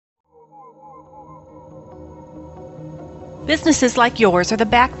Businesses like yours are the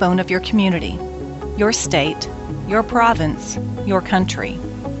backbone of your community, your state, your province, your country,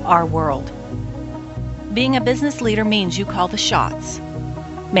 our world. Being a business leader means you call the shots,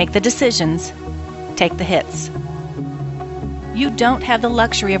 make the decisions, take the hits. You don't have the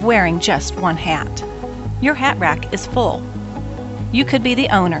luxury of wearing just one hat. Your hat rack is full. You could be the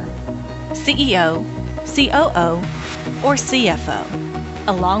owner, CEO, COO, or CFO,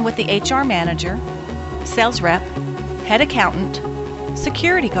 along with the HR manager, sales rep, head accountant,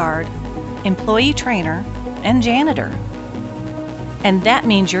 security guard, employee trainer, and janitor. And that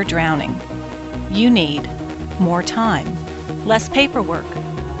means you're drowning. You need more time, less paperwork,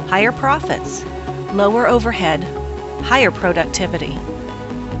 higher profits, lower overhead, higher productivity.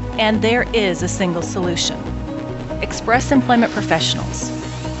 And there is a single solution. Express Employment Professionals.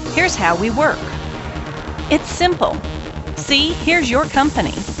 Here's how we work. It's simple. See, here's your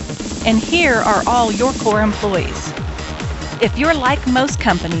company, and here are all your core employees. If you're like most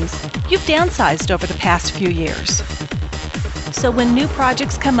companies, you've downsized over the past few years. So when new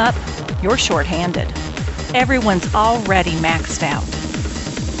projects come up, you're short-handed. Everyone's already maxed out.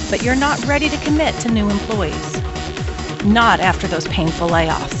 But you're not ready to commit to new employees. Not after those painful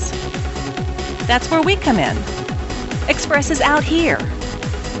layoffs. That's where we come in. Express is out here,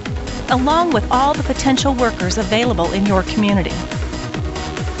 along with all the potential workers available in your community.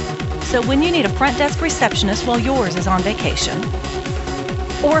 So when you need a front desk receptionist while yours is on vacation,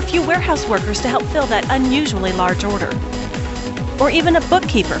 or a few warehouse workers to help fill that unusually large order, or even a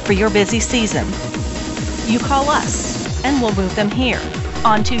bookkeeper for your busy season, you call us and we'll move them here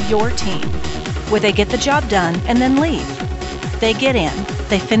onto your team, where they get the job done and then leave. They get in,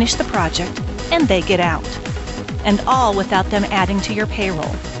 they finish the project, and they get out. And all without them adding to your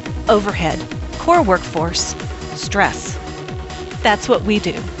payroll, overhead, core workforce, stress. That's what we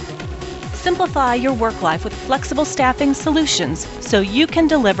do. Simplify your work life with flexible staffing solutions so you can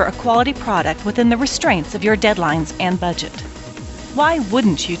deliver a quality product within the restraints of your deadlines and budget. Why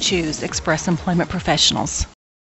wouldn't you choose Express Employment Professionals?